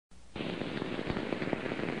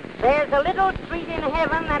There's a little street in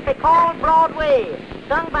heaven that they call Broadway,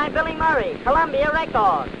 sung by Billy Murray, Columbia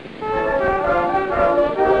Records.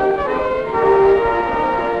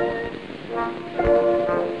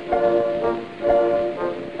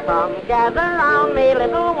 Come gather round me,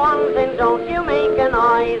 little ones, and don't you make a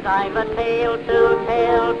noise. I've a tale to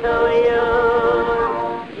tell to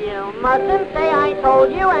you. You mustn't say I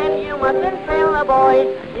told you, and you mustn't tell the boys.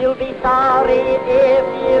 You'll be sorry if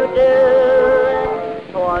you do.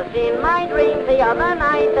 'Twas in my dreams the other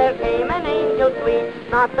night there came an angel sweet,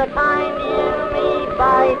 not the kind you meet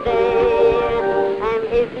by day. And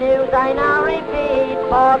his news I now repeat,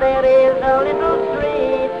 for there is a little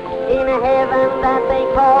street in heaven that they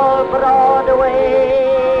call Broadway.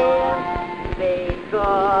 Be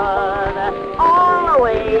good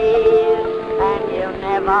always, and you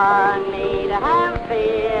never need have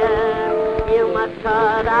fear. You must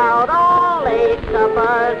cut out all late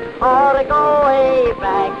suppers or go way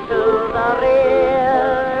back to the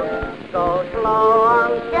rear. Go slow on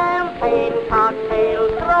champagne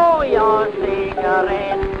cocktails, throw your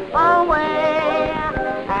cigarettes away,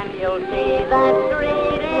 and you'll see that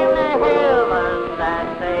street in heaven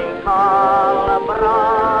that they call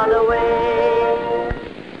Broadway.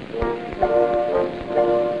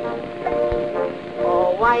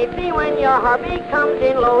 Wifey, when your hubby comes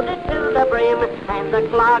in loaded to the brim, and the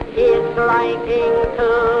clock is striking 2,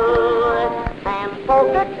 and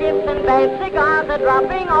poker chips and bad cigars are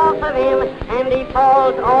dropping off of him, and he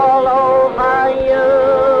falls all over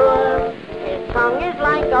you. His tongue is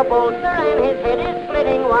like a bolster, and his head is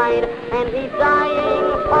splitting wide, and he's dying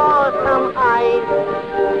for some ice.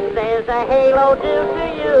 There's a halo due to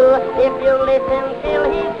you if you listen till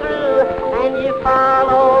he's through, and you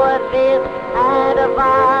follow this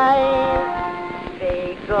advice.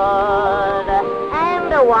 Be good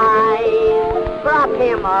and wise, prop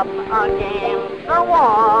him up against the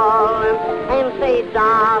wall, and say,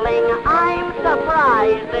 darling, I'm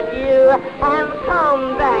surprised that you have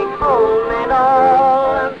come back home at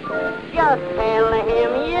all. Just tell him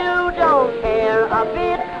you don't care a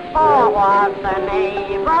bit for what the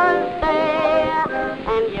neighbors say,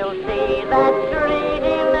 and you'll see that street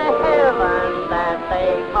in heaven that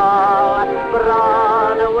they call Broadway.